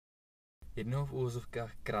Jednoho v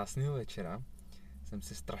úvozovkách krásného večera jsem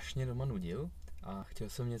si strašně doma nudil a chtěl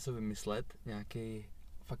jsem něco vymyslet, nějaký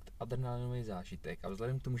fakt adrenalinový zážitek. A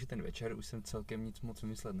vzhledem k tomu, že ten večer už jsem celkem nic moc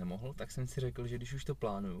vymyslet nemohl, tak jsem si řekl, že když už to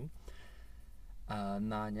plánuju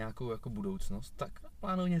na nějakou jako budoucnost, tak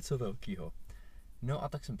plánuju něco velkého. No a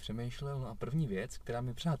tak jsem přemýšlel, no a první věc, která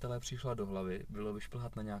mi, přátelé, přišla do hlavy, bylo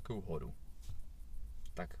vyšplhat na nějakou horu.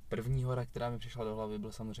 Tak první hora, která mi přišla do hlavy,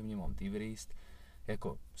 byl samozřejmě Mont Blanc,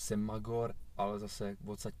 jako jsem magor, ale zase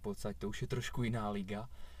odsaď pocať, to už je trošku jiná liga.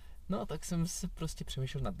 No tak jsem si prostě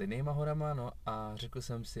přemýšlel nad jinýma horama, no a řekl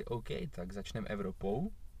jsem si, OK, tak začneme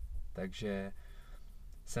Evropou. Takže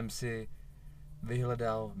jsem si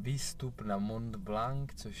vyhledal výstup na Mont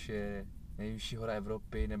Blanc, což je nejvyšší hora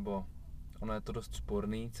Evropy, nebo ono je to dost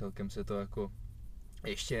sporný, celkem se to jako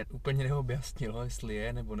ještě úplně neobjasnilo, jestli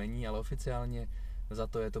je nebo není, ale oficiálně za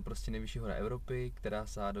to je to prostě nejvyšší hora Evropy, která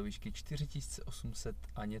sahá do výšky 4800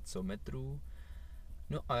 a něco metrů.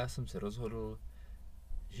 No a já jsem se rozhodl,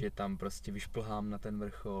 že tam prostě vyšplhám na ten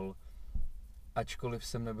vrchol, ačkoliv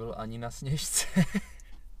jsem nebyl ani na Sněžce.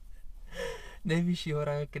 Nejvyšší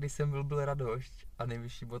hora, kdy jsem byl Radošť a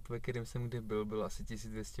nejvyšší bod, ve kterém jsem kdy byl asi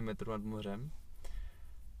 1200 metrů nad mořem.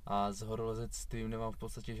 A s horolezectvím nemám v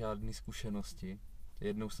podstatě žádné zkušenosti.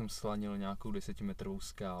 Jednou jsem slanil nějakou 10metrovou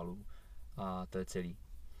skálu a to je celý.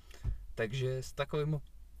 Takže s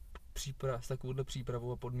takovouhle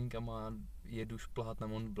přípravou a podmínkama jedu šplhat na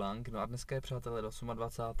Mont Blanc. No a dneska je, přátelé,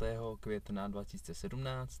 28. května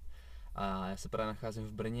 2017 a já se právě nacházím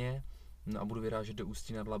v Brně. No a budu vyrážet do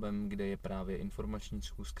Ústí nad Labem, kde je právě informační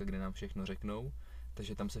schůzka, kde nám všechno řeknou.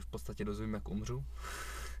 Takže tam se v podstatě dozvím, jak umřu.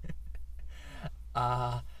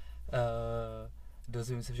 A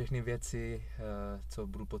dozvím se všechny věci, co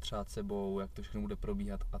budu potřebovat sebou, jak to všechno bude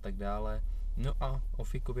probíhat a tak dále. No a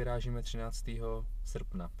ofiko vyrážíme 13.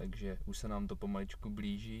 srpna, takže už se nám to pomaličku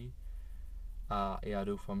blíží a já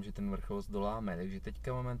doufám, že ten vrchol zdoláme. Takže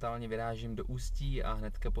teďka momentálně vyrážím do Ústí a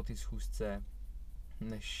hnedka po té schůzce,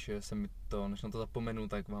 než na to zapomenu,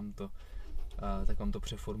 tak vám to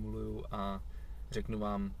přeformuluju a řeknu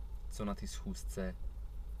vám, co na té schůzce,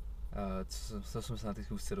 co jsme se na té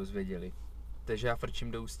schůzce dozvěděli. Takže já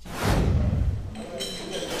frčím do Ústí.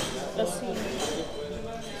 Prosím.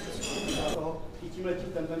 I tímhletím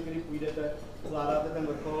tempem, který půjdete, zvládáte ten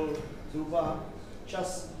vrchol zhruba.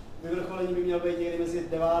 Čas vyvrcholení by měl být někdy mezi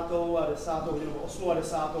 9. a 10. hodinou, nebo 8. a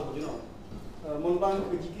 10. hodinou. Mont Blanc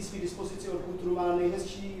díky své dispozici od kulturu má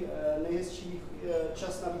nejhezčí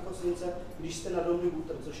čas na východ slunce, když jste na dolní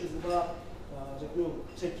Butr, což je zhruba, řeknu,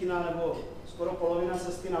 třetina nebo skoro polovina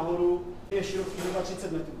cesty nahoru. Je široký zhruba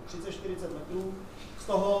 30 metrů, 30-40 metrů. Z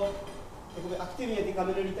toho jakoby aktivně ty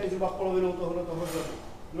kameny lítají zhruba polovinou toho zhledu.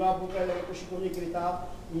 Druhá půlka je jako šikovně krytá,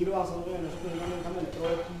 nikdo vám samozřejmě neřekne, že tam kamen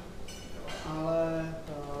neproletí, ale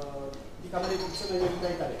ty kameny víceméně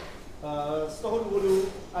lítají tady. Z toho důvodu,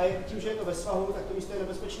 a tím, že je to ve svahu, tak to místo je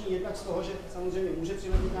nebezpečný jednak z toho, že samozřejmě může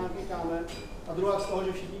přiletět nějaký kámen, a druhá z toho,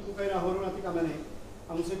 že všichni koukají nahoru na ty kameny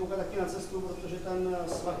a musí koukat taky na cestu, protože ten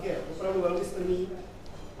svah je opravdu velmi strmý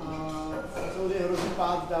a samozřejmě hrozí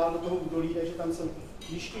pád dál do toho údolí, takže tam jsem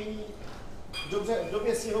jištění. V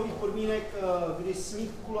době sněhových podmínek, kdy sníh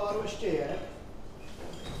v kuláru ještě je,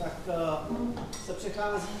 tak se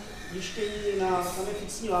přechází jištění tam je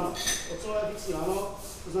fixní lano. Ocelové fixní lano,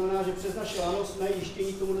 to znamená, že přes naše lano jsme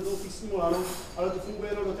jištění k tomuto fixnímu lanu, ale to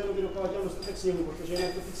funguje jenom do té doby, dokud je dostatek sněhu, protože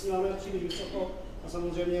jinak to fixní lano je příliš vysoko a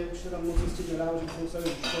samozřejmě už se tam moc jistit nedá, že bychom museli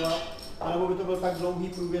jišťovat, anebo by to byl tak dlouhý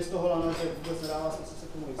průběh z toho lana, že vůbec nedává smysl se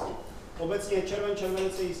k tomu jistit. Obecně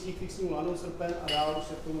červenec se jistí k fixnímu lanu, srpen a dál už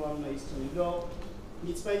se k tomu lanu nejistí nikdo.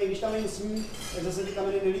 Nicméně, když tam není sníh, tak zase ty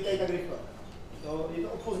kameny nelítají tak rychle. Je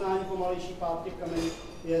to o poznání pomalejší pád těch kamenů,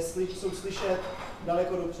 jsou slyšet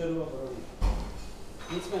daleko dopředu a podobně.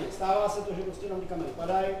 Nicméně, stává se to, že prostě tam ty kameny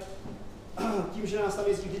padají. Tím, že nás tam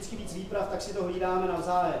jezdí vždycky víc výprav, tak si to hlídáme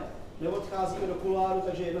navzájem. Neodcházíme do kuláru,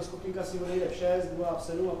 takže jedna skupinka si odejde v 6, druhá v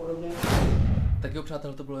 7 a podobně. Tak jo,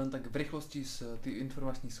 přátel, to bylo jen tak v rychlosti z ty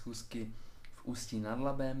informační schůzky v Ústí nad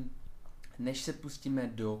Labem. Než se pustíme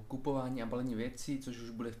do kupování a balení věcí, což už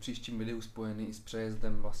bude v příštím videu spojený i s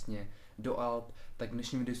přejezdem vlastně do Alp, tak v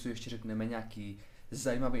dnešním videu si ještě řekneme nějaký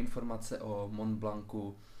zajímavé informace o Mont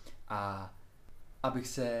Blancu a abych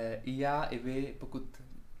se i já, i vy, pokud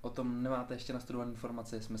o tom nemáte ještě nastudované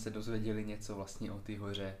informace, jsme se dozvěděli něco vlastně o té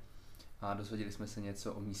hoře a dozvěděli jsme se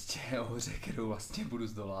něco o místě, o hoře, kterou vlastně budu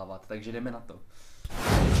zdolávat, takže jdeme na to.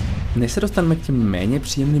 Než se dostaneme k těm méně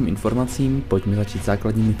příjemným informacím, pojďme začít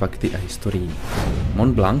základními fakty a historií.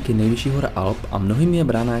 Mont Blanc je nejvyšší hora Alp a mnohými je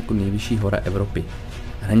brána jako nejvyšší hora Evropy.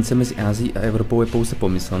 Hranice mezi Ázií a Evropou je pouze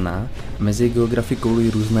pomyslná, mezi geografy koulují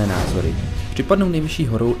různé názory. Případnou nejvyšší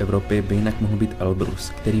horou Evropy by jinak mohl být Elbrus,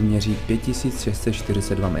 který měří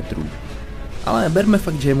 5642 metrů. Ale berme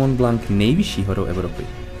fakt, že je Mont Blanc nejvyšší horou Evropy.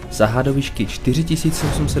 Sahá do výšky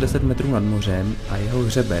 4810 metrů nad mořem a jeho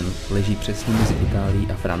hřeben leží přesně mezi Itálií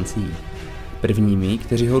a Francií. Prvními,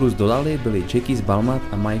 kteří horu zdolali, byli Jacques Balmat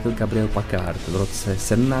a Michael Gabriel Packard v roce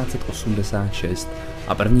 1786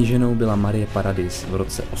 a první ženou byla Marie Paradis v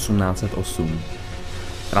roce 1808.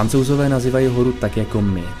 Francouzové nazývají horu tak jako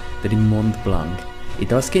my, tedy Mont Blanc.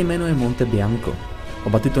 Italské jméno je Monte Bianco.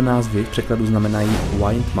 Oba tyto názvy v překladu znamenají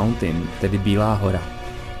White Mountain, tedy Bílá hora.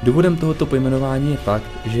 Důvodem tohoto pojmenování je fakt,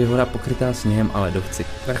 že je hora pokrytá sněhem a ledovci.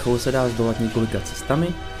 Vrchol se dá zdolat několika cestami,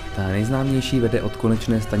 ta nejznámější vede od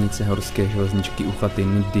konečné stanice horské železničky u chaty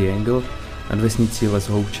Mid-Diangle nad vesnicí Les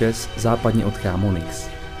Houches západně od Chamonix.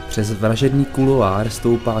 Přes vražedný kuloár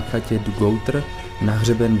stoupá k chatě du Goutre na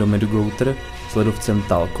hřeben do Medugoutre s ledovcem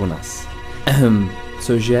Talconas.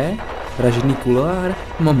 Cože? Vražedný kuloár?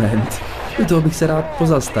 Moment. U toho bych se rád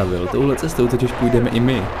pozastavil, touhle cestou totiž půjdeme i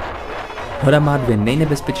my. Hora má dvě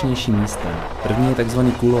nejnebezpečnější místa. První je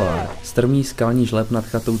takzvaný kuloár, strmý skalní žleb nad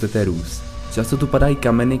chatou Teterus. Často tu padají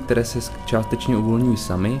kameny, které se částečně uvolňují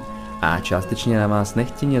sami a částečně na vás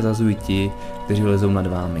nechtěně zazují ti, kteří lezou nad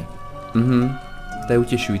vámi. To je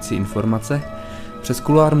utěšující informace. Přes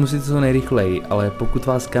kuloár musíte co nejrychleji, ale pokud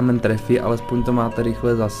vás kamen trefí, alespoň to máte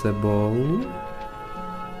rychle za sebou.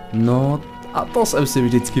 No a to jsem si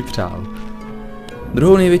vždycky přál.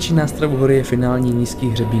 Druhou největší nástravu hory je finální nízký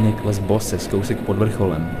hřebínek Les Bosses, kousek pod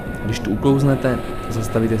vrcholem. Když tu uklouznete,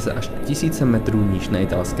 zastavíte se až 1000 metrů níž na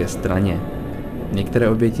italské straně. Některé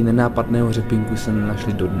oběti nenápadného hřebínku se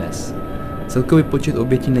nenašly dodnes. Celkový počet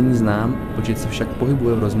obětí není znám, počet se však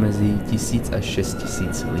pohybuje v rozmezí 1000 až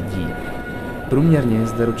 6000 lidí. Průměrně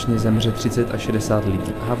zde ročně zemře 30 až 60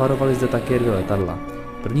 lidí. Havarovaly zde také 2 letadla.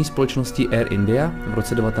 První společností Air India v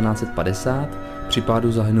roce 1950 při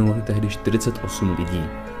pádu zahynulo tehdy 48 lidí.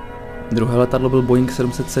 Druhé letadlo byl Boeing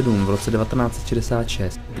 707 v roce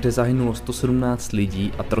 1966, kde zahynulo 117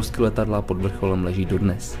 lidí a trosky letadla pod vrcholem leží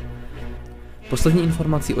dodnes. Poslední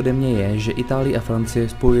informací ode mě je, že Itálie a Francie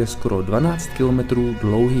spojuje skoro 12 km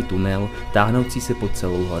dlouhý tunel táhnoucí se pod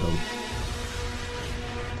celou horou.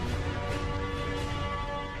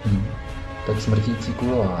 Tak smrtící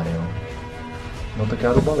kuloár, jo. No tak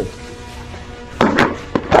já jdu balit.